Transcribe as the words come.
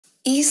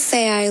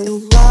ESEI,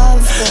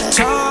 love this.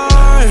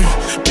 Turn,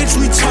 bitch,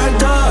 we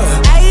turned up.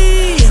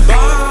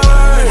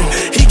 Burn,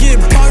 he get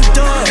burnt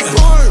up.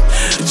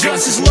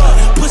 Justice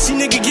love, pussy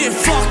nigga get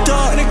fucked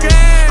up.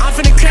 I'm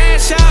finna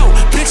crash out,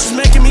 bitches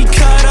making me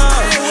cut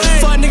up.